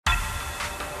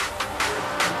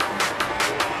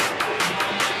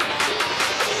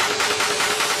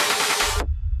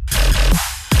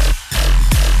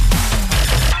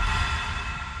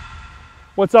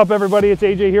What's up everybody, it's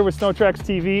AJ here with SnowTrax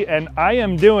TV and I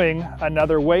am doing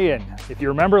another weigh-in. If you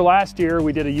remember last year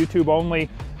we did a YouTube only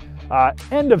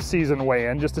end of season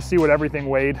weigh-in just to see what everything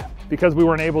weighed because we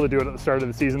weren't able to do it at the start of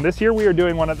the season. This year we are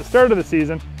doing one at the start of the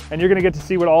season and you're going to get to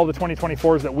see what all the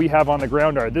 2024s that we have on the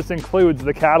ground are. This includes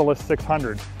the Catalyst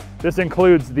 600. This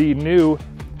includes the new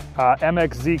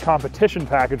MXZ competition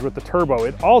package with the turbo.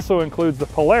 It also includes the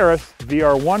Polaris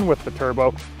VR1 with the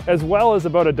turbo, as well as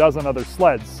about a dozen other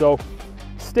sleds. So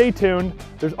stay tuned.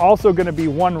 There's also going to be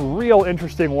one real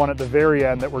interesting one at the very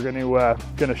end that we're going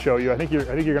to show you. I think you're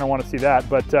going to want to see that.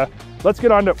 But let's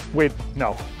get on to wait.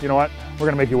 No, you know what? We're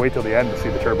going to make you wait till the end to see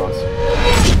the turbos.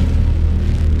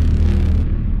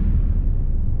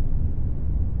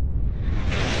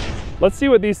 Let's see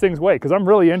what these things weigh because I'm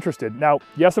really interested. Now,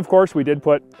 yes, of course, we did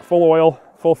put full oil,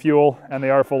 full fuel, and they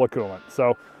are full of coolant.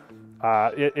 So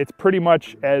it's pretty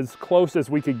much as close as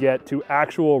we could get to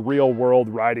actual real world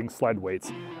riding sled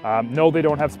weights. No, they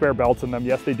don't have spare belts in them.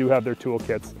 Yes, they do have their tool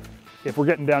kits. If we're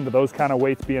getting down to those kind of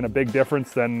weights being a big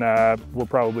difference, then we're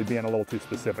probably being a little too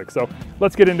specific. So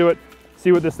let's get into it,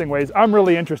 see what this thing weighs. I'm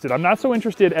really interested. I'm not so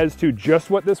interested as to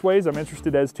just what this weighs. I'm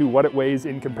interested as to what it weighs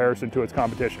in comparison to its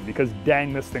competition because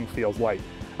dang, this thing feels light.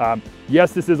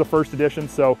 Yes, this is a first edition,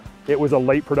 so it was a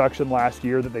late production last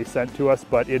year that they sent to us,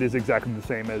 but it is exactly the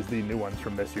same as the new ones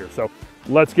from this year. So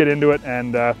let's get into it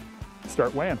and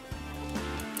start weighing.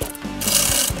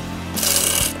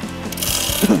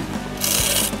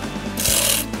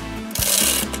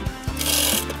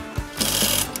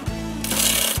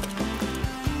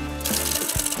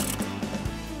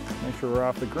 Make sure we're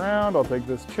off the ground. I'll take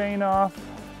this chain off.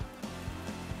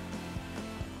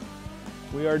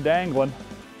 We are dangling.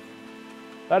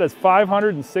 That is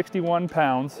 561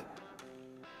 pounds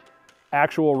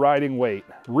actual riding weight,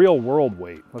 real world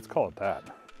weight. Let's call it that.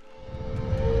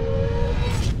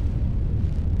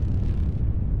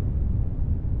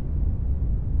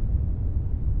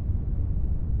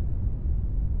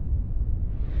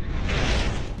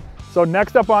 So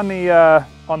next up on the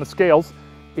scales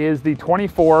is the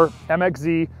 24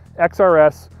 MXZ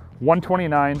XRS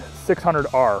 129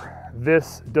 600R.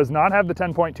 This does not have the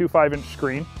 10.25 inch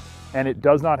screen and it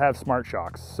does not have smart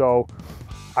shocks. So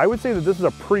I would say that this is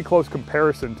a pretty close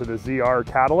comparison to the ZR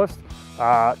Catalyst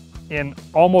in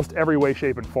almost every way,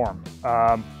 shape, and form.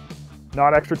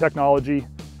 Not extra technology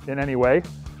in any way.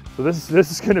 So this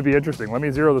is gonna be interesting. Let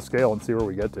me zero the scale and see where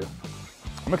we get to.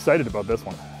 I'm excited about this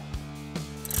one.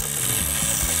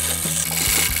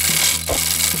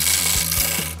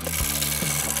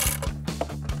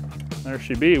 There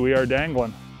she be, we are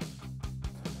dangling.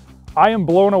 I am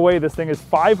blown away. This thing is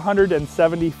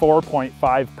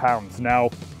 574.5 pounds. Now,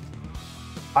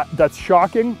 that's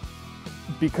shocking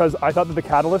because I thought that the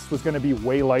Catalyst was going to be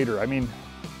way lighter. I mean,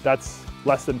 that's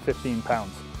less than 15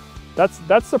 pounds. That's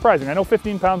surprising. I know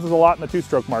 15 pounds is a lot in the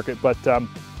two-stroke market, but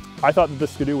I thought that the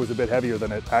Skidoo was a bit heavier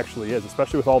than it actually is,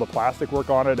 especially with all the plastic work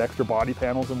on it, extra body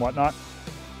panels and whatnot.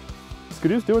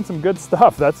 Skidoo's doing some good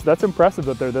stuff. That's impressive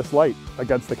that they're this light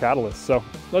against the Catalyst. So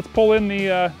let's pull in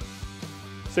the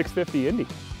 650 Indy.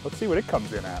 Let's see what it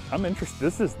comes in at. I'm interested.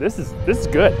 This is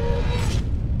good.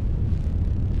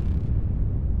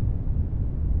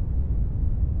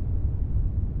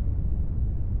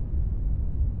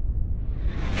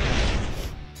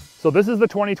 So this is the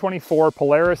 2024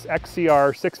 Polaris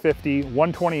XCR 650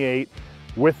 128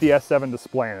 with the S7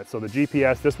 display in it. So the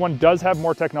GPS, this one does have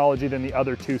more technology than the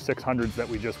other two 600s that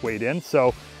we just weighed in.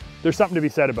 So there's something to be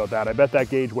said about that. I bet that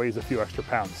gauge weighs a few extra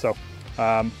pounds. So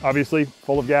obviously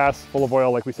full of gas, full of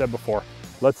oil like we said before.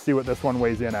 Let's see what this one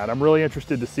weighs in at. I'm really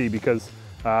interested to see because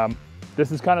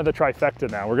this is kind of the trifecta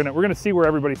now. We're gonna see where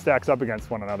everybody stacks up against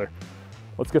one another.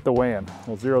 Let's get the weigh in.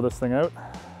 We'll zero this thing out.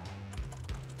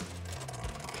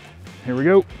 Here we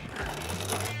go.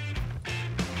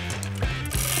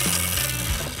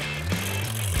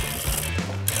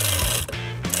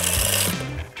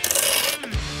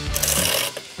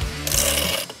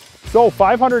 So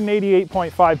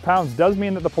 588.5 pounds does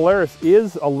mean that the Polaris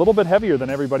is a little bit heavier than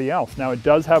everybody else. Now it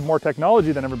does have more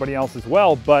technology than everybody else as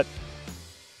well, but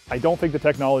I don't think the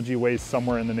technology weighs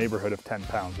somewhere in the neighborhood of 10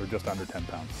 pounds or just under 10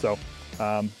 pounds. So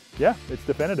yeah, it's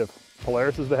definitive.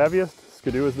 Polaris is the heaviest,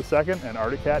 Skidoo is the second, and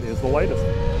Arctic Cat is the lightest.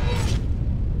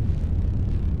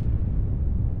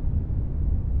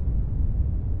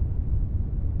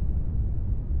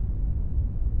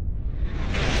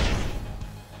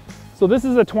 So this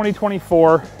is a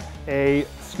 2024, a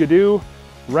Skidoo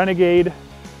Renegade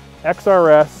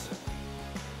XRS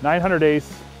 900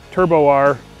 Ace Turbo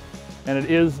R, and it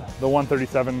is the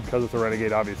 137 because it's a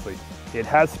Renegade, obviously. It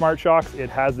has smart shocks, it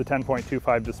has the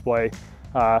 10.25 display.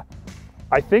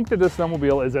 I think that this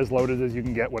snowmobile is as loaded as you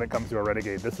can get when it comes to a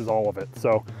Renegade. This is all of it.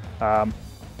 So I'll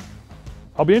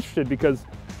be interested because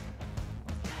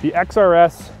the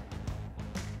XRS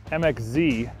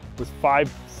MXZ was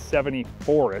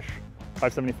 574-ish,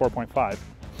 574.5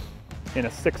 in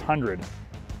a 600.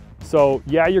 So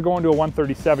yeah, you're going to a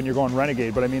 137, you're going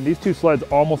Renegade, but I mean, these two sleds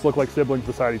almost look like siblings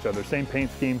beside each other. Same paint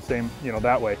scheme, same, you know,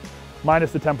 that way.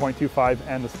 Minus the 10.25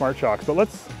 and the Smart Shocks. But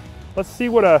let's see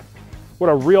what a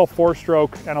real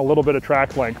 4-stroke and a little bit of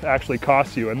track length actually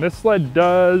costs you. And this sled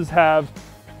does have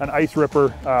an Ice Ripper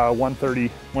 130,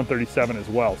 137 as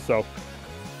well. So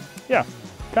yeah,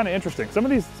 kind of interesting. Some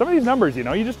of these numbers, you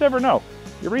know, you just never know.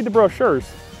 You read the brochures,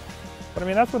 but I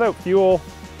mean, that's without fuel,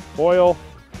 oil,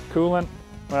 coolant.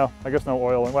 Well, I guess no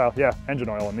oil, and well, yeah, engine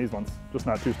oil in these ones, just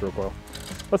not 2-stroke oil.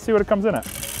 Let's see what it comes in at.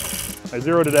 I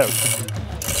zeroed it out.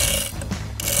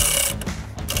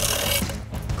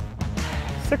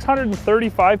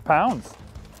 635 pounds.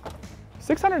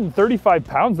 635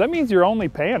 pounds, that means you're only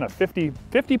paying a 50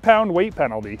 pound weight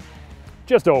penalty.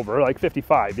 Just over, like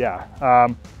 55, yeah.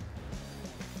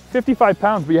 55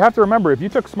 pounds, but you have to remember, if you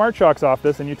took Smart Shocks off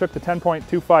this and you took the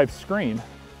 10.25 screen,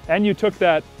 and you took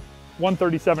that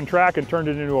 137 track and turned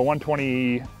it into a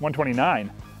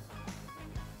 129,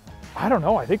 I don't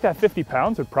know, I think that 50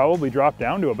 pounds would probably drop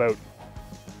down to about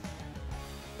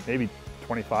maybe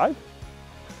 25.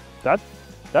 That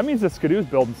means the Skidoo's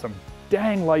building some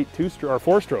dang light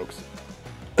 4-strokes.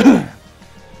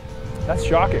 That's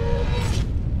shocking.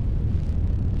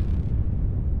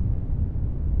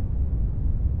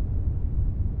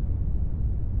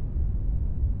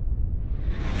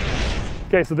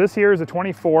 Okay, so this here is a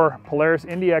 24 Polaris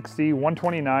Indy XC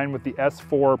 129 with the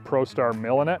S4 ProStar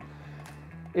mill in it.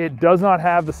 It does not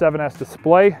have the 7S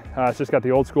display. It's just got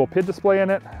the old school PID display in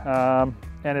it.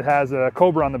 And it has a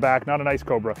Cobra on the back, not an Ice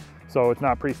Cobra, so it's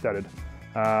not pre-studded.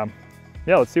 Yeah,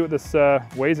 let's see what this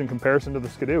weighs in comparison to the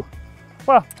Skidoo.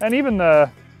 Well, and even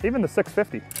the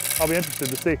 650. I'll be interested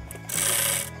to see.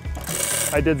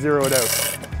 I did zero it out.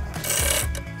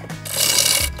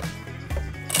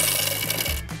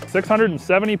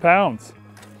 670 pounds.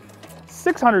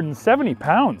 670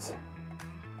 pounds.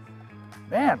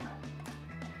 Man.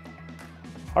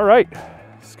 All right,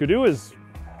 Skidoo's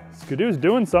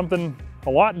doing something a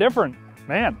lot different.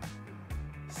 Man,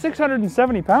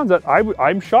 670 pounds,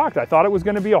 I'm shocked. I thought it was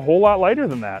gonna be a whole lot lighter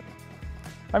than that.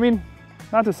 I mean,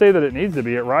 not to say that it needs to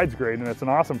be, it rides great and it's an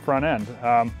awesome front end.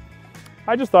 I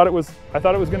thought it was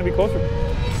gonna be closer.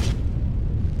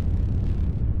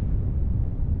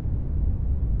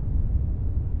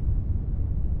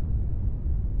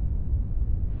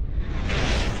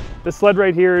 This sled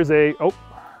right here is a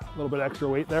little bit extra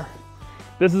weight there.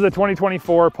 This is a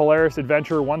 2024 Polaris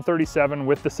Adventure 137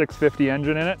 with the 650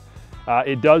 engine in it.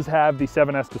 It does have the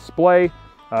 7S display.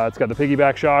 It's got the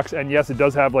piggyback shocks, and yes, it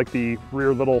does have like the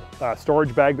rear little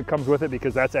storage bag that comes with it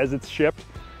because that's as it's shipped.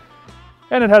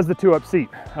 And it has the 2-up seat.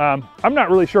 I'm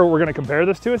not really sure what we're gonna compare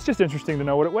this to. It's just interesting to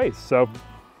know what it weighs. So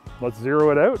let's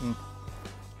zero it out and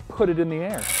put it in the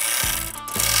air.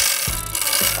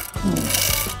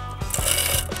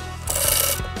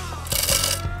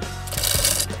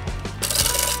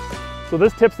 So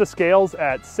this tips the scales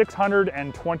at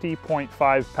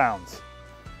 620.5 pounds.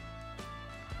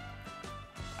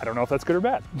 I don't know if that's good or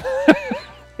bad.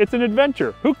 It's an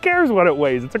adventure. Who cares what it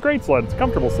weighs? It's a great sled. It's a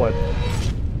comfortable sled.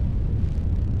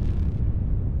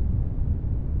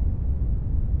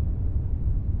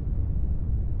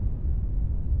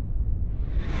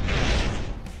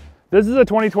 This is a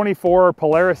 2024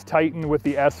 Polaris Titan with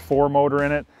the S4 motor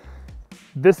in it.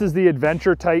 This is the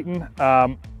Adventure Titan.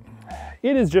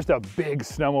 It is just a big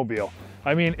snowmobile.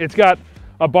 I mean, it's got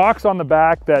a box on the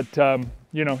back that,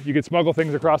 you know, you could smuggle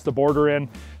things across the border in.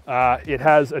 It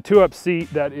has a 2-up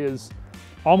seat that is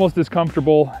almost as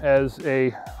comfortable as a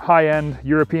high-end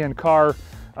European car.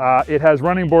 It has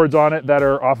running boards on it that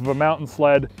are off of a mountain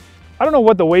sled. I don't know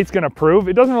what the weight's gonna prove.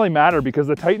 It doesn't really matter because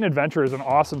the Titan Adventure is an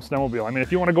awesome snowmobile. I mean,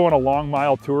 if you wanna go on a long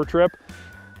mile tour trip,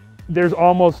 there's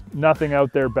almost nothing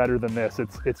out there better than this.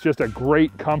 It's just a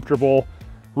great, comfortable,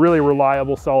 really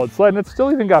reliable, solid sled, and it's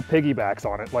still even got piggybacks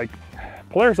on it. Like,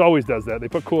 Polaris always does that. They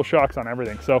put cool shocks on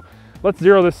everything. So let's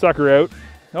zero this sucker out.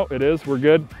 Oh, it is, we're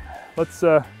good. Let's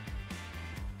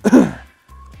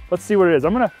let's see what it is.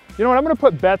 You know what, I'm gonna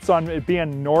put bets on it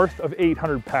being north of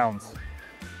 800 pounds.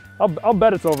 I'll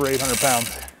bet it's over 800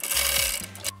 pounds.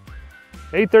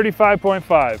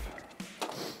 835.5.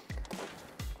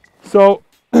 So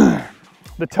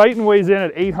the Titan weighs in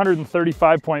at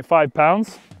 835.5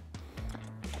 pounds.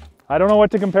 I don't know what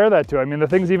to compare that to. I mean, the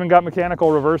thing's even got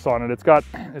mechanical reverse on it. It's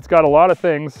got a lot of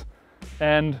things,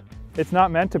 and it's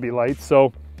not meant to be light.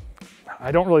 So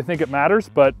I don't really think it matters,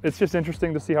 but it's just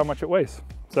interesting to see how much it weighs.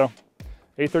 So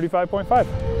 835.5.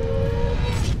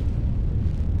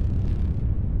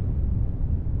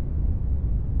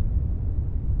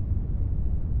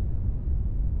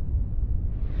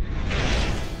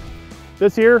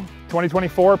 This here,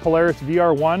 2024 Polaris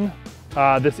VR1.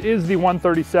 This is the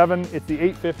 137. It's the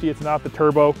 850, it's not the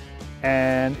turbo.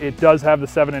 And it does have the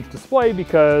 7-inch display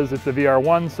because it's the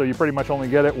VR1, so you pretty much only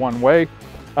get it one way.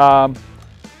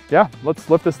 Yeah, let's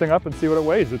lift this thing up and see what it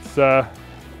weighs. It's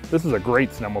this is a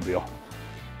great snowmobile.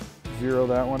 Zero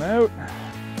that one out.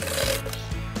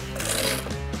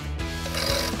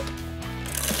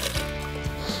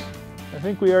 I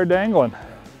think we are dangling.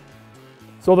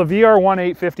 So the VR1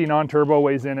 850 non-turbo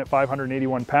weighs in at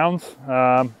 581 pounds.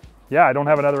 Yeah, I don't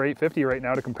have another 850 right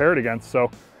now to compare it against,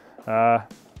 so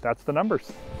that's the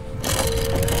numbers.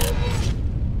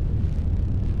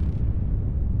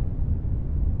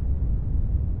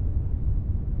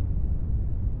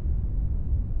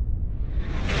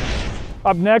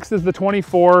 Up next is the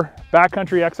 24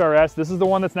 Backcountry XRS. This is the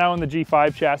one that's now in the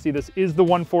G5 chassis. This is the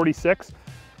 146,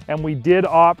 and we did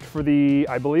opt for the,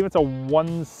 I believe it's a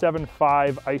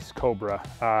 175 Ice Cobra.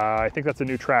 I think that's a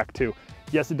new track too.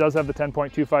 Yes, it does have the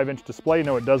 10.25-inch display.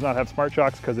 No, it does not have smart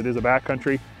shocks because it is a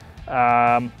backcountry.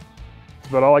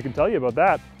 But all I can tell you about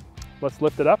that, let's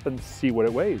lift it up and see what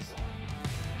it weighs.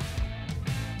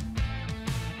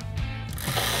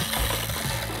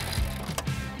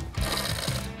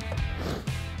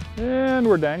 And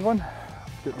we're dangling.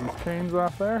 Let's get these chains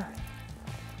off there.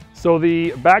 So the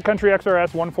Backcountry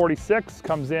XRS 146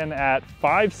 comes in at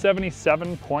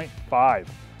 577.5,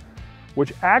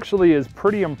 which actually is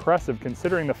pretty impressive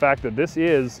considering the fact that this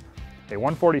is a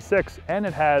 146 and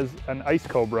it has an Ice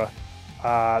Cobra,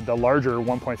 the larger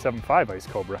 1.75 Ice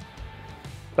Cobra.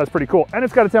 That's pretty cool. And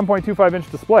it's got a 10.25-inch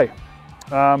display.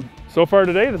 So far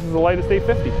today, this is the lightest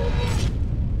 850.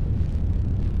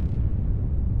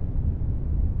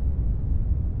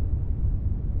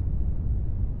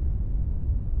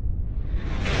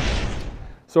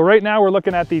 So right now we're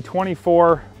looking at the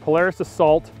 24 Polaris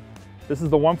Assault. This is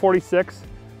the 146.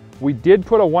 We did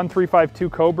put a 1352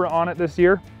 Cobra on it this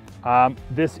year.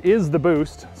 This is the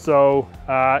Boost, so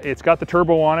it's got the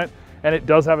turbo on it, and it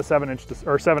does have a 7-inch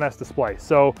or 7S display.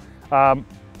 So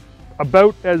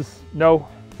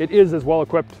it is as well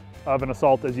equipped of an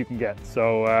Assault as you can get.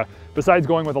 So besides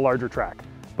going with a larger track,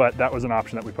 but that was an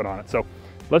option that we put on it. So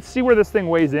let's see where this thing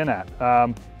weighs in at.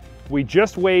 We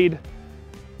just weighed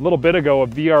a little bit ago a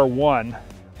VR1,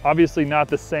 obviously not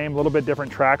the same, a little bit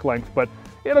different track length, but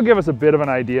it'll give us a bit of an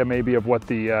idea maybe of what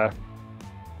the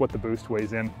Boost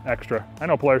weighs in extra. I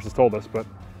know Polaris has told us, but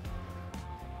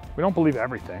we don't believe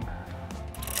everything.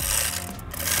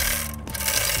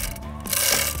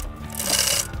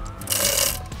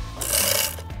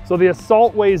 So the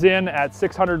Assault weighs in at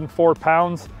 604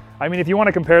 pounds. I mean, if you want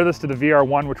to compare this to the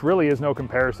VR1, which really is no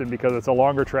comparison because it's a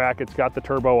longer track, it's got the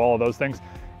turbo, all of those things,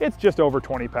 it's just over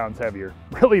 20 pounds heavier.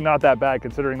 Really not that bad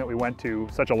considering that we went to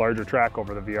such a larger track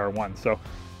over the VR1. So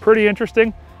pretty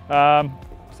interesting.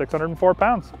 604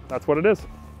 pounds, that's what it is.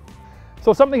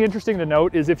 So something interesting to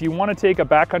note is if you want to take a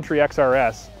Backcountry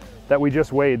XRS that we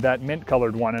just weighed, that mint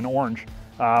colored one in orange,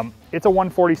 it's a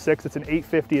 146, it's an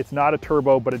 850, it's not a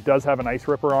turbo, but it does have an ice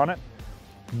ripper on it.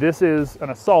 This is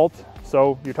an Assault,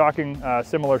 so you're talking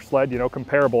similar sled, you know,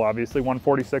 comparable obviously,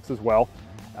 146 as well.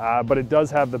 But it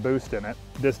does have the Boost in it.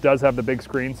 This does have the big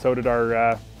screen, so did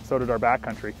our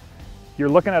Backcountry. You're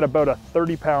looking at about a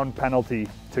 30-pound penalty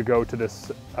to go to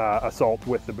this Assault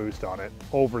with the Boost on it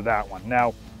over that one.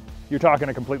 Now, you're talking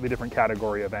a completely different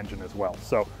category of engine as well.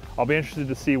 So I'll be interested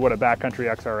to see what a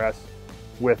Backcountry XRS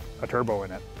with a turbo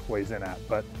in it weighs in at,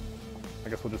 but I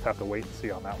guess we'll just have to wait and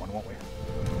see on that one, won't we?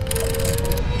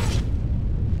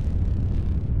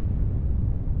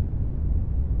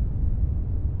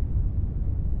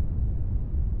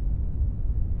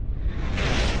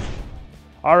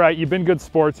 All right, you've been good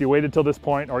sports. You waited till this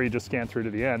point or you just scanned through to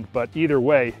the end, but either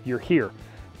way, you're here.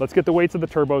 Let's get the weights of the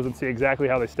turbos and see exactly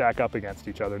how they stack up against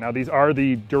each other. Now, these are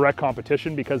the direct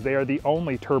competition because they are the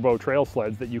only turbo trail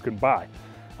sleds that you can buy.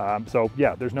 So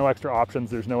yeah, there's no extra options,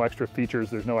 there's no extra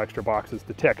features, there's no extra boxes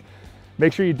to tick.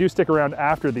 Make sure you do stick around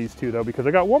after these two though, because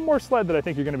I got one more sled that I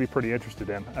think you're gonna be pretty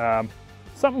interested in.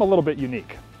 Something a little bit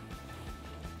unique.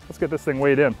 Let's get this thing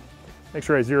weighed in. Make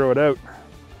sure I zero it out.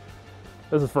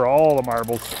 This is for all the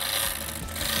marbles.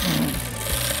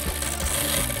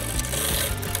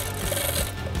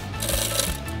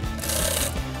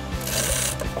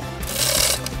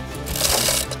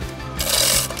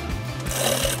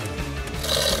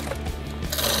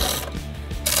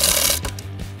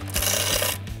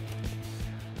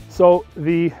 So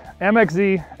the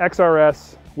MXZ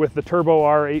XRS with the Turbo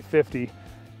R850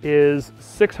 is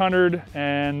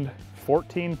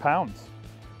 614 pounds.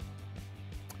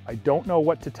 I don't know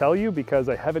what to tell you because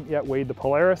I haven't yet weighed the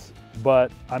Polaris,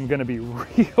 but I'm gonna be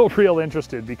real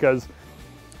interested because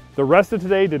the rest of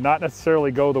today did not necessarily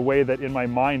go the way that in my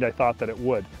mind I thought that it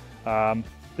would.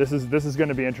 This is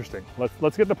gonna be interesting.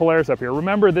 Let's get the Polaris up here.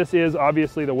 Remember, this is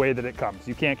obviously the way that it comes.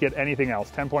 You can't get anything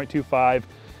else. 10.25,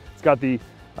 it's got the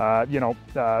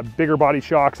bigger body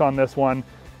shocks on this one.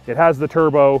 It has the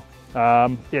turbo.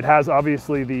 It has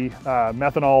obviously the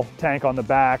methanol tank on the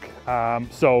back.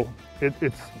 So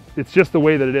it's just the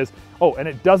way that it is. Oh, and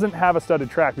it doesn't have a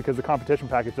studded track because the competition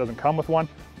package doesn't come with one.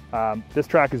 This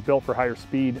track is built for higher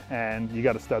speed and you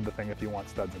got to stud the thing if you want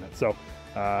studs in it. So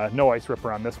no ice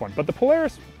ripper on this one, but the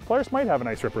Polaris might have an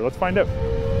ice ripper. Let's find out.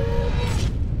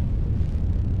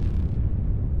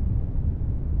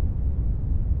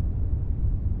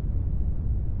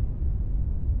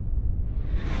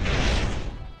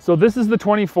 So this is the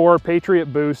 24 Patriot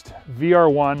Boost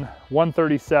VR1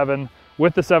 137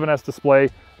 with the 7S display.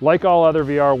 Like all other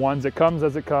VR1s, it comes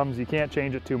as it comes. You can't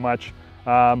change it too much.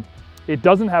 It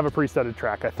doesn't have a pre-studded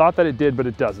track. I thought that it did, but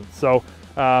it doesn't. So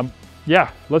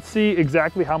yeah, let's see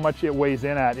exactly how much it weighs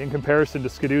in at in comparison to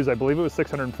Skidoo's. I believe it was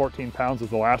 614 pounds was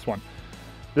the last one.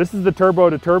 This is the turbo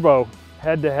to turbo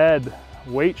head-to-head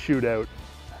weight shootout.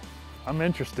 I'm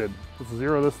interested. Let's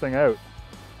zero this thing out.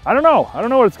 I don't know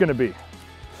what it's gonna be.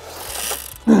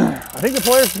 I think the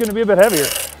Polaris is going to be a bit heavier.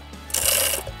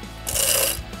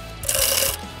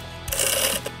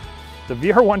 The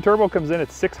VR1 Turbo comes in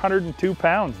at 602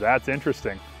 pounds. That's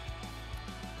interesting.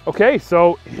 Okay,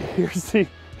 so here's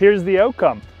the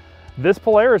outcome. This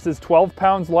Polaris is 12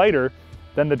 pounds lighter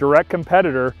than the direct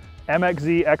competitor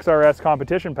MXZ XRS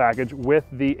competition package with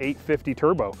the 850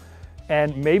 Turbo.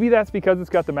 And maybe that's because it's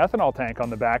got the methanol tank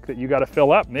on the back that you got to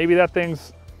fill up. Maybe that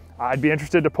thing's, I'd be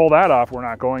interested to pull that off. We're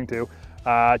not going to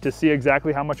see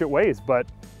exactly how much it weighs. But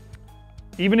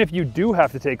even if you do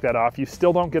have to take that off, you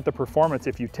still don't get the performance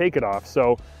if you take it off.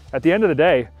 So at the end of the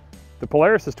day, the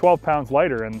Polaris is 12 pounds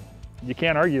lighter and you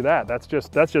can't argue that. That's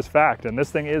just fact. And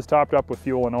this thing is topped up with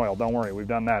fuel and oil. Don't worry, we've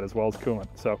done that as well as coolant.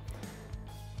 So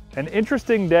an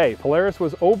interesting day. Polaris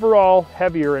was overall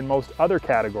heavier in most other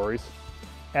categories.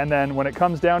 And then when it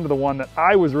comes down to the one that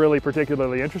I was really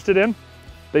particularly interested in,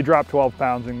 they dropped 12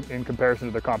 pounds in comparison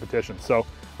to their competition. So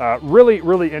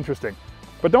really interesting.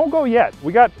 But don't go yet.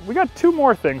 We got two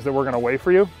more things that we're gonna weigh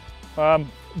for you.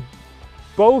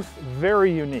 Both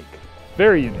very unique,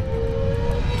 very unique.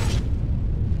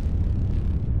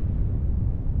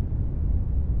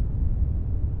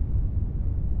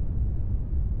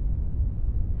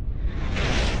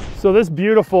 So this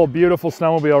beautiful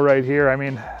snowmobile right here, I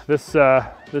mean, this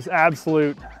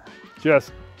absolute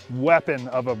just weapon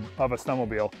of a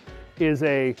snowmobile is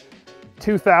a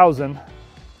 2000,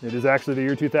 it is actually the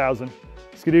year 2000,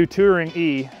 Skidoo Touring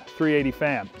E 380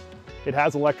 fan. It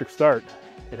has electric start,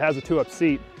 it has a 2-up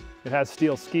seat, it has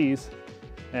steel skis,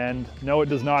 and no, it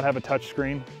does not have a touch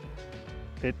screen.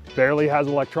 It barely has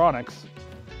electronics.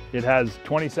 It has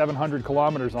 2,700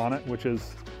 kilometers on it, which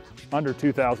is under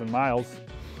 2,000 miles.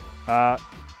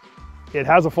 It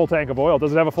has a full tank of oil.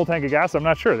 Does it have a full tank of gas? I'm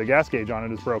not sure. The gas gauge on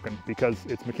it is broken because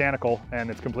it's mechanical and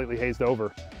it's completely hazed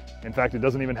over. In fact, it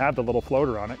doesn't even have the little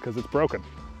floater on it because it's broken.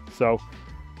 So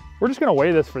we're just gonna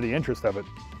weigh this for the interest of it.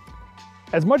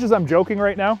 As much as I'm joking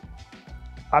right now,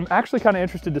 I'm actually kind of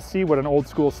interested to see what an old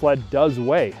school sled does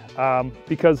weigh,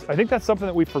 because I think that's something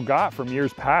that we forgot from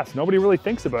years past. Nobody really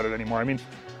thinks about it anymore. I mean,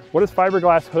 what is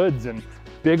fiberglass hoods and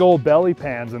big old belly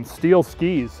pans and steel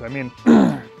skis? I mean,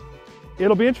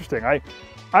 it'll be interesting. I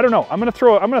don't know. I'm gonna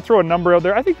throw a number out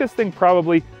there. I think this thing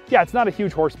probably, yeah, it's not a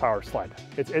huge horsepower sled.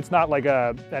 It's not like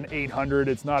an 800.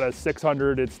 It's not a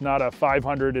 600. It's not a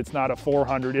 500. It's not a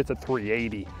 400. It's a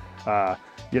 380.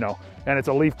 You know, and it's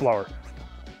a leaf blower.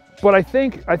 But I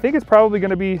think it's probably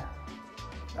going to be,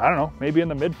 I don't know, maybe in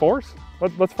the mid fours.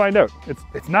 Let's find out.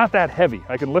 It's not that heavy.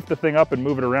 I can lift the thing up and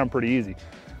move it around pretty easy.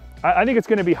 I think it's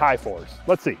going to be high fours.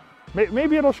 Let's see.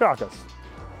 Maybe it'll shock us.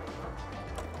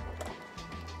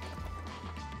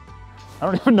 I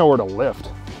don't even know where to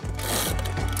lift.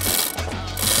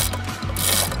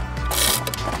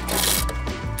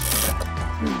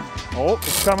 Oh,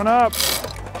 it's coming up.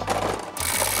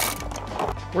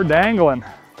 We're dangling.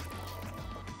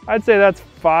 I'd say that's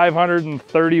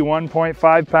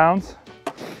 531.5 pounds.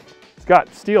 It's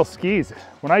got steel skis.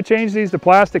 When I change these to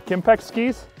plastic Kimpex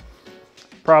skis,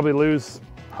 probably lose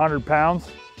 100 pounds.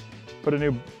 Put a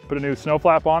new snow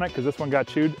flap on it because this one got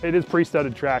chewed. It is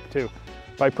pre-studded track too.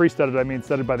 By pre-studded, I mean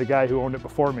studded by the guy who owned it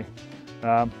before me.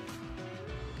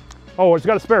 Oh, it's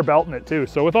got a spare belt in it too.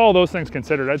 So with all those things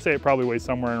considered, I'd say it probably weighs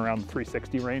somewhere around the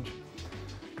 360 range.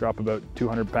 Drop about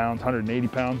 200 pounds, 180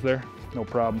 pounds there, no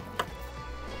problem.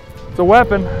 It's a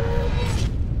weapon.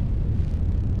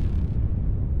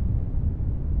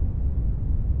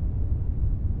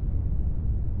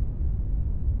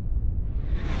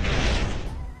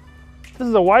 This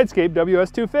is a Widescape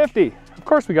WS250. Of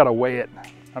course we gotta weigh it.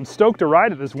 I'm stoked to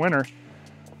ride it this winter.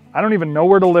 I don't even know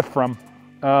where to lift from.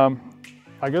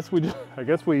 I guess we go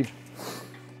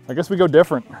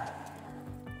different.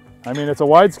 I mean, it's a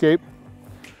Widescape.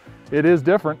 It is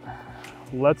different.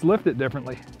 Let's lift it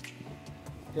differently.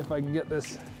 If I can get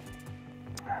this.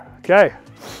 Okay,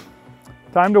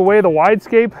 time to weigh the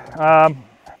Widescape.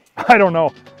 I don't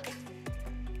know,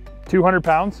 200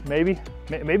 pounds, maybe.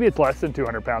 Maybe it's less than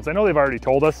 200 pounds. I know they've already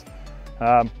told us,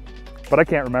 but I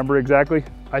can't remember exactly.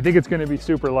 I think it's gonna be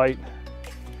super light.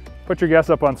 Put your guess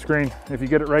up on screen. If you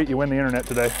get it right, you win the internet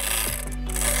today.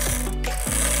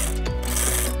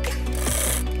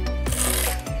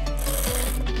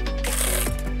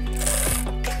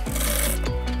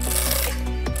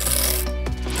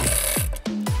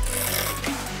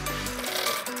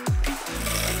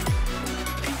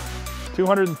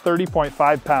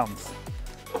 $230.5 pounds.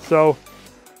 So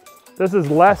this is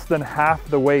less than half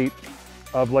the weight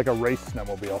of like a race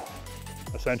snowmobile,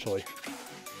 essentially.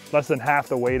 Less than half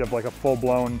the weight of like a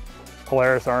full-blown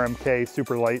Polaris RMK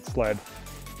super light sled.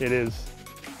 It is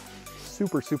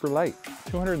super, super light.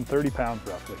 230 pounds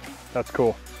roughly. That's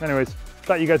cool. Anyways,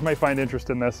 thought you guys might find interest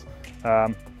in this.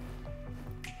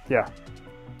 Yeah,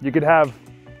 you could have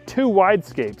 2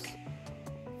 Widescapes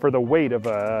for the weight of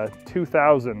a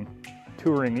 2000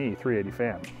 Touring E 380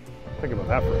 fan. Think about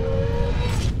that for a minute.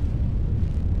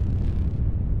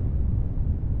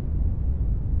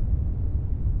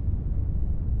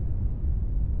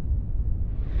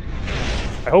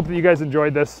 I hope that you guys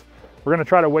enjoyed this. We're gonna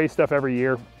try to weigh stuff every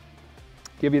year,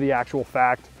 give you the actual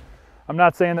fact. I'm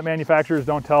not saying that manufacturers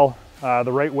don't tell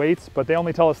the right weights, but they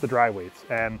only tell us the dry weights.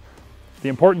 And the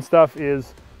important stuff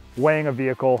is weighing a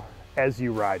vehicle as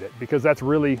you ride it, because that's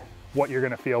really what you're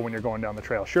gonna feel when you're going down the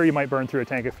trail. Sure, you might burn through a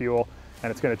tank of fuel and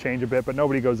it's gonna change a bit, but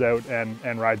nobody goes out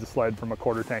and rides a sled from a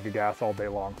quarter tank of gas all day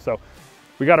long. So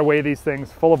we gotta weigh these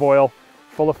things full of oil,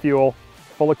 full of fuel,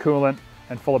 full of coolant,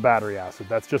 and full of battery acid.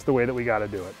 That's just the way that we gotta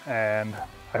do it. And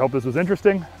I hope this was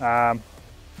interesting.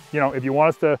 You know, if you want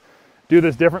us to do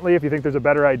this differently, if you think there's a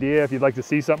better idea, if you'd like to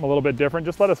see something a little bit different,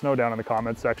 just let us know down in the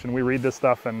comments section. We read this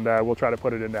stuff and we'll try to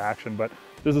put it into action, but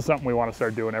this is something we want to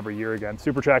start doing every year again.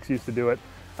 SnowTrax used to do it.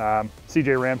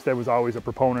 CJ Ramstead was always a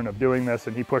proponent of doing this,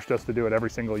 and he pushed us to do it every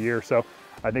single year. So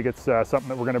I think it's something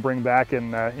that we're going to bring back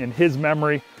in his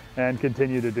memory and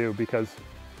continue to do, because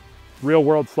real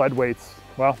world sled weights,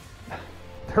 well,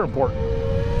 they're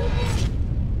important.